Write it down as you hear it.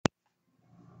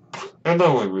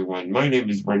Hello everyone, my name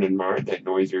is Brendan Marr. That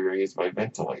noise you're hearing is my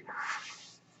ventilator.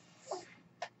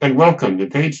 And welcome to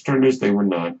Page Turners They Were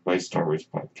Not, my Star Wars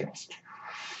podcast.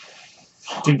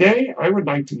 Today I would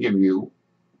like to give you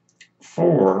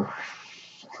 4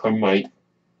 of my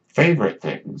favorite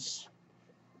things,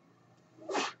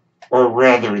 or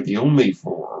rather the only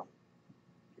 4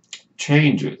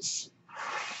 changes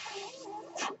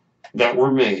that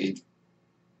were made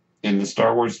in the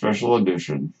Star Wars Special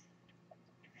Edition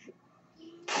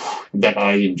that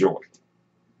I enjoyed.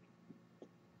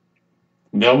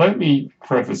 Now let me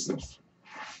preface this.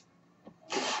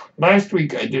 Last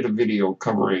week I did a video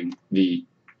covering the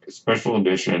Special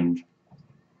Edition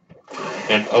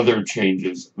and other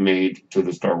changes made to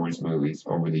the Star Wars movies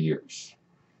over the years.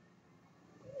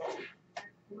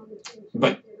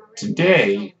 But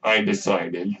today I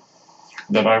decided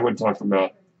that I would talk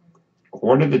about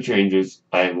what are the changes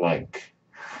I like.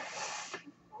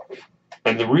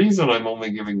 And the reason I'm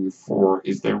only giving you 4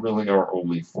 is there really are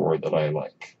only 4 that I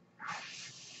like.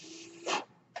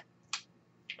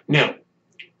 Now,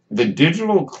 the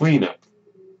digital cleanup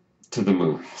to the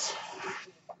movies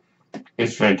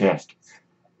is fantastic.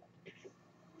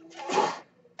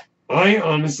 I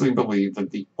honestly believe that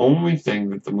the only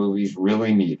thing that the movies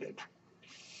really needed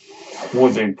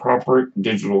was a proper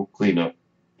digital cleanup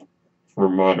for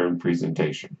modern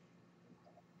presentation.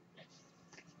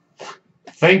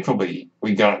 Thankfully,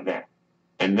 we got that.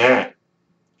 And that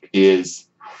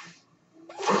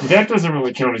doesn't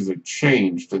really count as a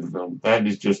change to the film. That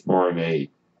is just more of a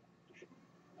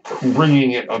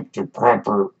bringing it up to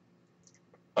proper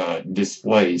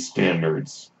display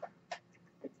standards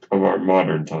of our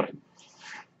modern time.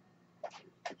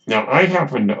 Now, I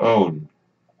happen to own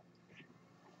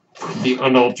the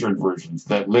unaltered versions,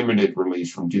 that limited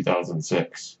release from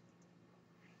 2006.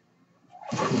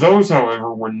 Those,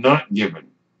 however, were not given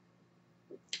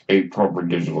a proper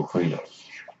digital cleanup.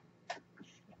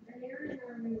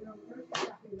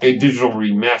 A digital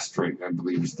remastering, I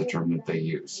believe, is the term that they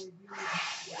use.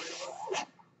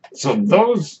 So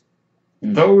those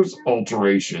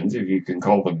alterations, if you can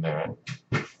call them that,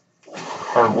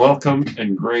 are welcome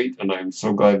and great, and I'm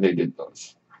so glad they did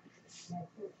those.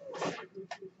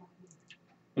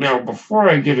 Now, before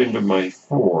I get into my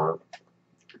 4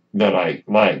 that I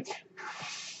like,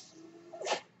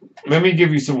 let me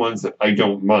give you some ones that I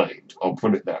don't mind. I'll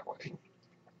put it that way.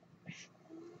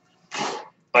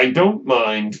 I don't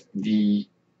mind the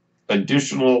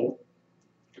additional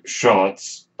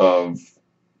shots of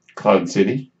Cloud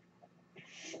City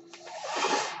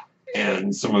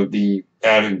and some of the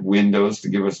added windows to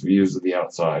give us views of the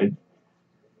outside,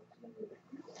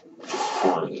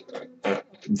 or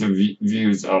the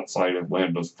views outside of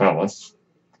Lando's palace.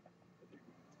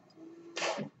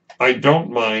 I don't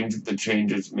mind the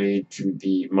changes made to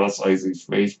the Mos Eisley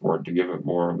spaceport to give it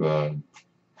more of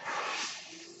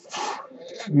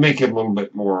make it a little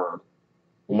bit more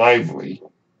lively.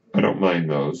 I don't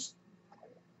mind those.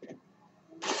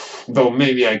 Though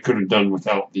maybe I could have done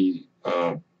without the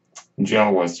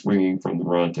Jawa swinging from the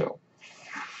Ronto.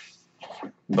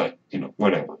 But,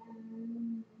 whatever.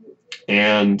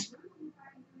 And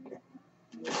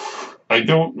I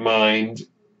don't mind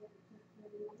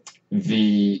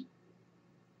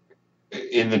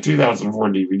in the 2004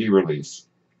 DVD release,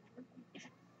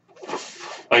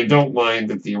 I don't mind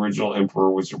that the original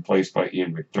Emperor was replaced by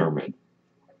Ian McDiarmid.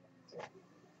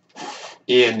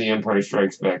 In The Empire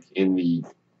Strikes Back, in the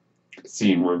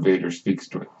scene where Vader speaks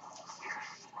to him.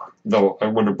 Though I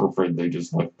would have preferred they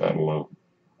just left that alone.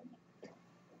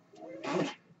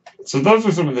 So those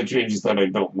are some of the changes that I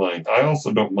don't mind. I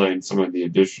also don't mind some of the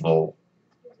additional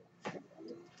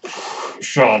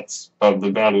shots of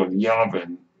the Battle of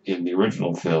Yavin in the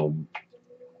original film,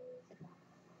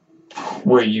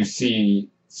 where you see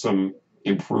some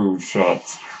improved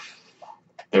shots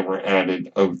that were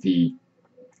added of the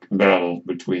battle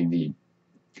between the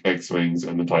X-Wings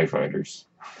and the TIE Fighters,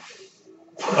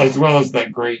 as well as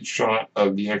that great shot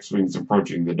of the X-Wings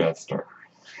approaching the Death Star.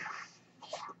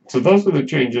 So those are the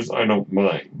changes I don't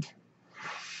mind.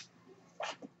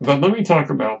 But let me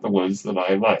talk about the ones that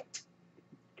I liked.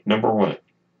 Number 1.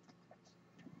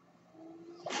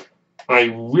 I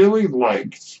really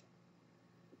liked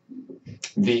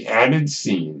the added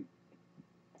scene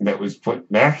that was put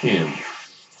back in,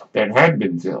 that had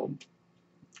been filmed,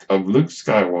 of Luke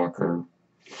Skywalker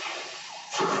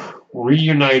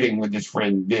reuniting with his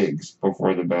friend Biggs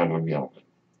before the Battle of Yavin.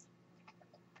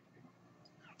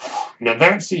 Now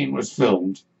that scene was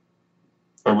filmed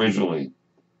originally,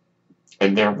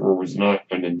 and therefore was not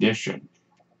an addition.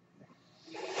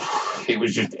 It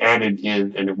was just added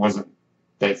in, and it wasn't,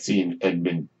 that scene had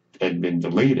been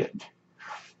deleted.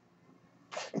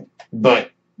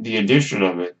 But the addition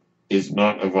of it is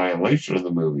not a violation of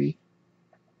the movie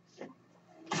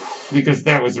because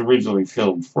that was originally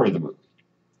filmed for the movie.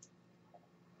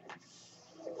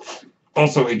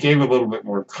 Also, it gave a little bit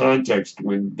more context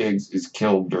when Biggs is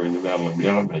killed during the Battle of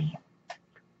Yavin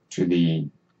to the...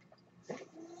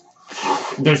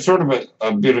 There's sort of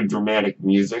a bit of dramatic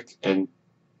music, and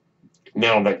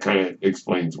now that kind of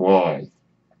explains why.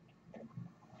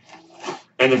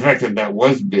 And the fact that that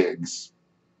was Biggs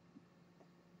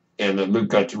and that Luke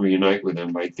got to reunite with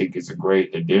him, I think is a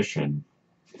great addition.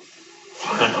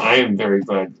 And I am very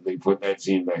glad that they put that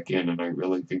scene back in, and I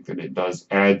really think that it does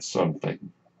add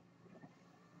something.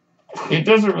 It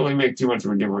doesn't really make too much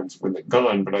of a difference with it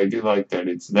gone, but I do like that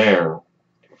it's there,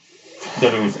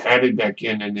 that it was added back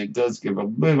in, and it does give a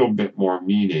little bit more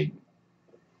meaning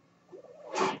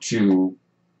to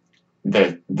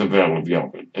the Battle of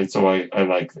Yavin. And so I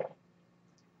like that.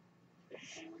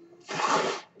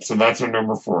 So that's our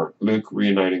number 4, Luke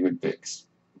reuniting with Biggs.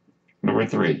 Number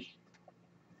 3.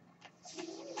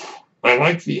 I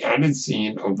like the added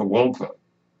scene of the Wampa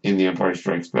in The Empire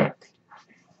Strikes Back.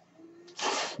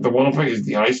 The Wampa is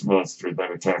the ice monster that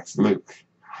attacks Luke.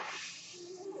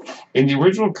 In the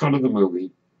original cut of the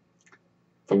movie,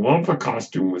 the Wampa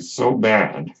costume was so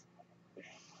bad,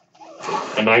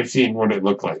 and I've seen what it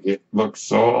looked like. It looked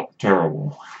so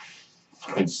terrible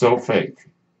and so fake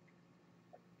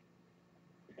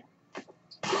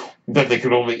that they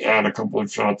could only add a couple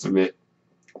of shots of it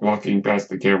walking past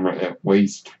the camera at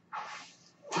waist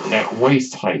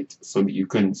height so that you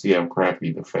couldn't see how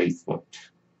crappy the face looked.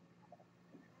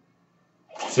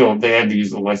 So they had to use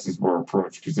the less is more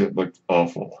approach because it looked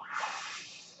awful.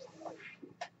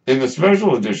 In the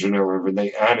special edition, however,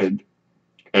 they added,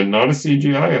 and not a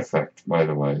CGI effect, by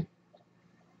the way,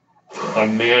 a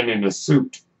man in a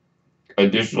suit,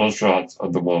 additional shots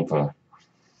of the Wampa,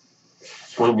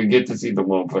 where we get to see the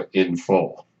Wampa in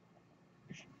full.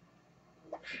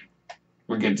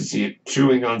 We get to see it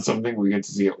chewing on something. We get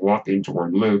to see it walking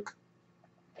toward Luke.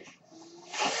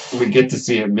 We get to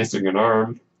see it missing an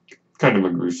arm. Kind of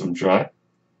a gruesome shot.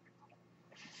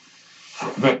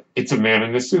 But it's a man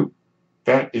in a suit.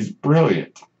 That is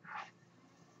brilliant.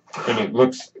 And it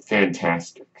looks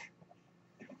fantastic.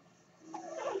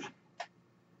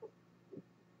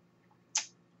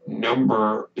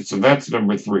 So that's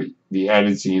number 3, the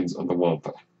added scenes of the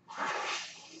Wampa.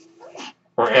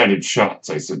 Or added shots,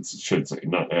 I should say,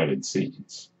 not added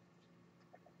scenes.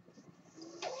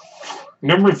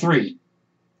 Number 3,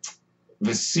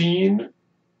 the scene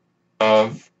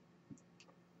of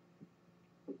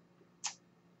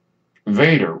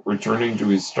Vader returning to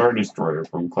his Star Destroyer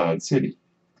from Cloud City.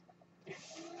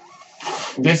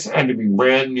 This had to be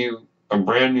brand new. A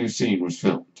brand new scene was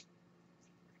filmed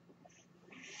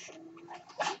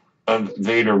of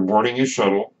Vader boarding his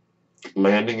shuttle,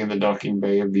 landing in the docking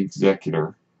bay of the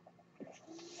Executor,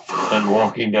 and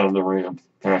walking down the ramp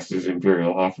past his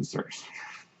Imperial officers.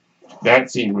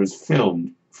 That scene was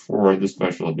filmed for the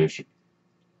special edition.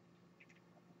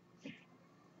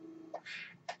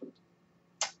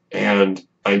 And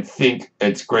I think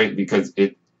it's great because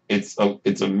it's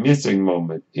a missing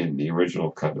moment in the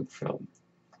original cut of the film.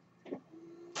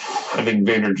 I think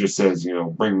Vader just says,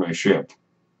 bring my ship.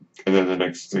 And then the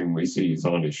next thing we see is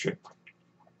on his ship.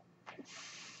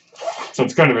 So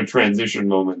it's kind of a transition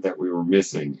moment that we were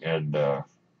missing, and or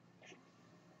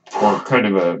kind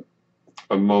of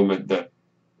a moment that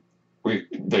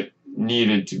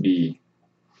needed to be,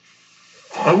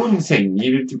 I wouldn't say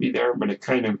needed to be there, but it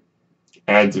kind of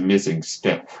adds a missing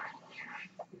step.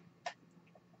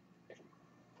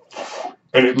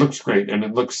 And it looks great, and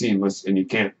it looks seamless, and you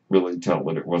can't really tell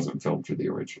that it wasn't filmed for the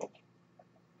original.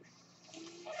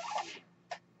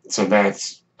 So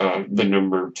that's the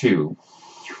number 2,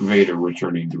 Vader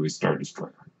returning to his Star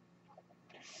Destroyer.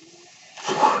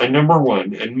 And number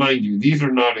 1, and mind you, these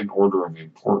are not in order of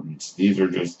importance. These are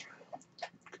just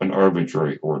an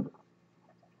arbitrary order.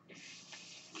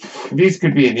 These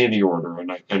could be in any order,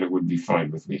 and it would be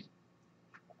fine with me.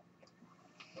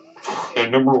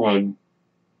 And number 1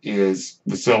 is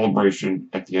the celebration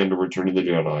at the end of Return of the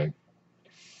Jedi,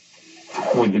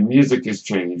 where the music is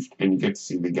changed and you get to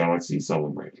see the galaxy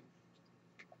celebrating.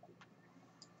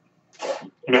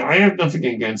 Now, I have nothing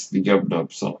against the Yub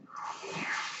Nub song,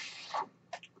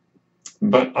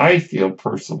 but I feel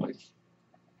personally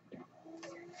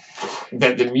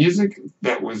that the new music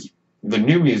that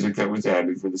was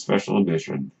added for the special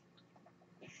edition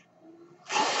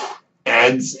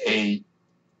adds a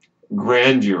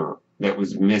grandeur that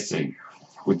was missing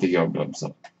with the Yub Nub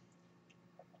song.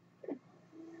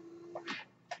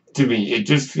 To me, it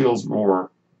just feels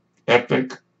more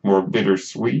epic, more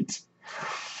bittersweet,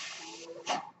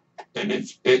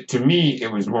 And to me,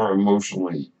 it was more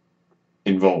emotionally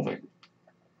involving.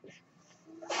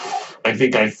 I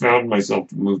think I found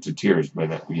myself moved to tears by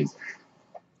that music.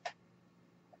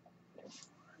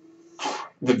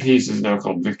 The piece is now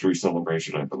called Victory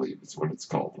Celebration, I believe is what it's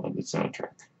called on the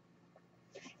soundtrack.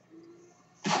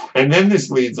 And then this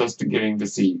leads us to getting to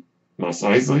see Mos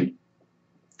Eisley,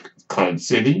 Cloud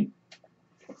City,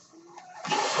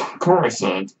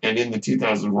 Coruscant, and in the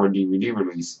 2004 DVD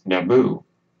release, Naboo,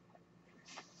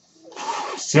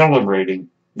 celebrating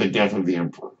the death of the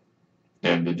Emperor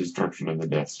and the destruction of the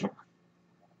Death Star.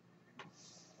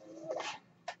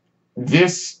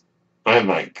 This I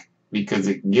like because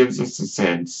it gives us a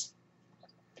sense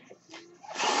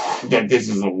that this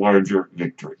is a larger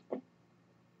victory.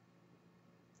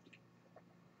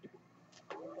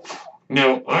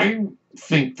 Now, I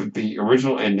think that the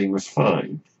original ending was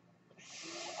fine,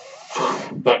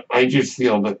 but I just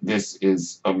feel that this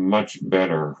is a much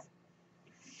better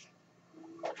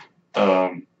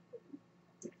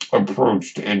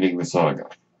approach to ending the saga.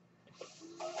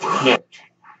 Now,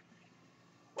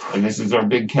 and this is our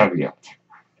big caveat.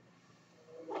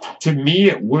 To me,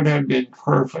 it would have been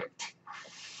perfect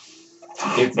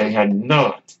if they had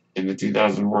not, in the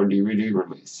 2004 DVD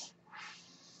release,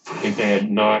 if they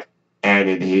had not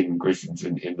added Hayden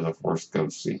Christensen into the Force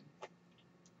Ghost scene.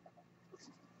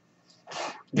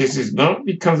 This is not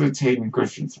because it's Hayden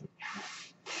Christensen.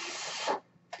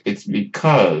 It's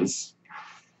because,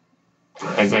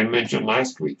 as I mentioned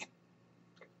last week,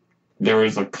 there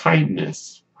is a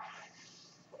kindness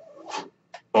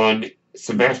on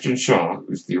Sebastian Shaw,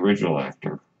 who's the original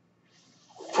actor,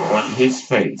 on his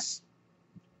face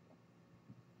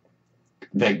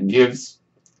that gives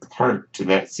heart to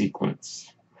that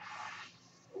sequence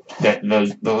that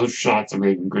those shots of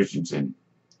Hayden Christensen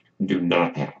do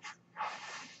not have.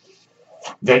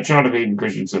 That shot of Hayden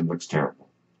Christensen looks terrible.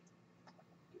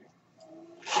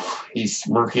 He's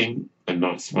smirking and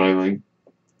not smiling.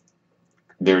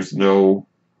 There's no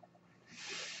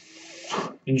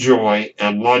joy,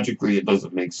 and logically it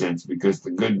doesn't make sense because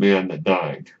the good man that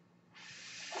died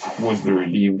was the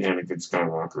redeemed Anakin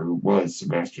Skywalker, who was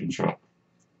Sebastian Shaw.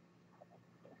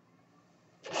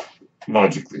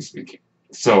 Logically speaking.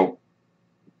 So,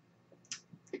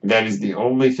 that is the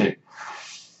only thing.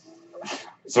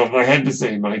 So if I had to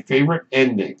say, my favorite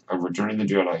ending of Return of the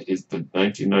Jedi is the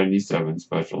 1997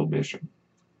 special edition.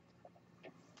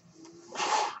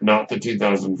 Not the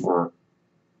 2004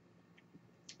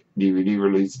 DVD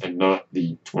release and not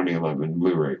the 2011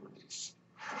 Blu-ray release.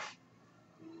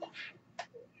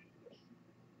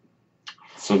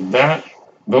 So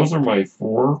those are my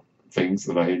 4 things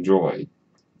that I enjoy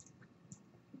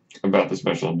about the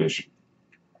special edition.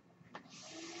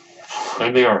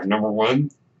 And they are, number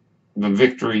 1, the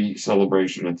victory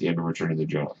celebration at the end of Return of the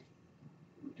Jedi.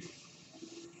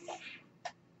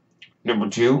 Number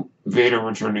 2, Vader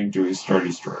returning to his Star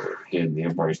Destroyer in The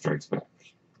Empire Strikes Back.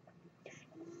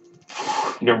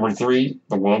 Number 3,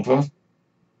 the Wampa.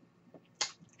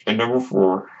 And number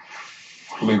 4,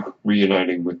 Luke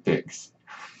reuniting with Biggs.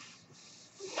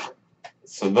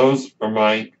 So those are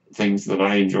my things that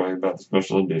I enjoy about the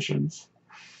special editions.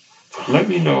 Let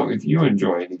me know if you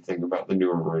enjoy anything about the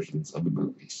newer versions of the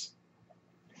movies.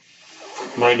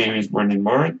 My name is Brendan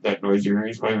Marr. That noise you hear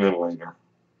is my ventilator.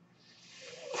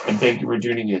 And thank you for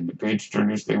tuning in to Page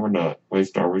Turners They Were Not, my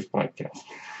Star Wars podcast.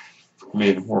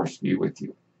 May the Force be with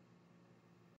you.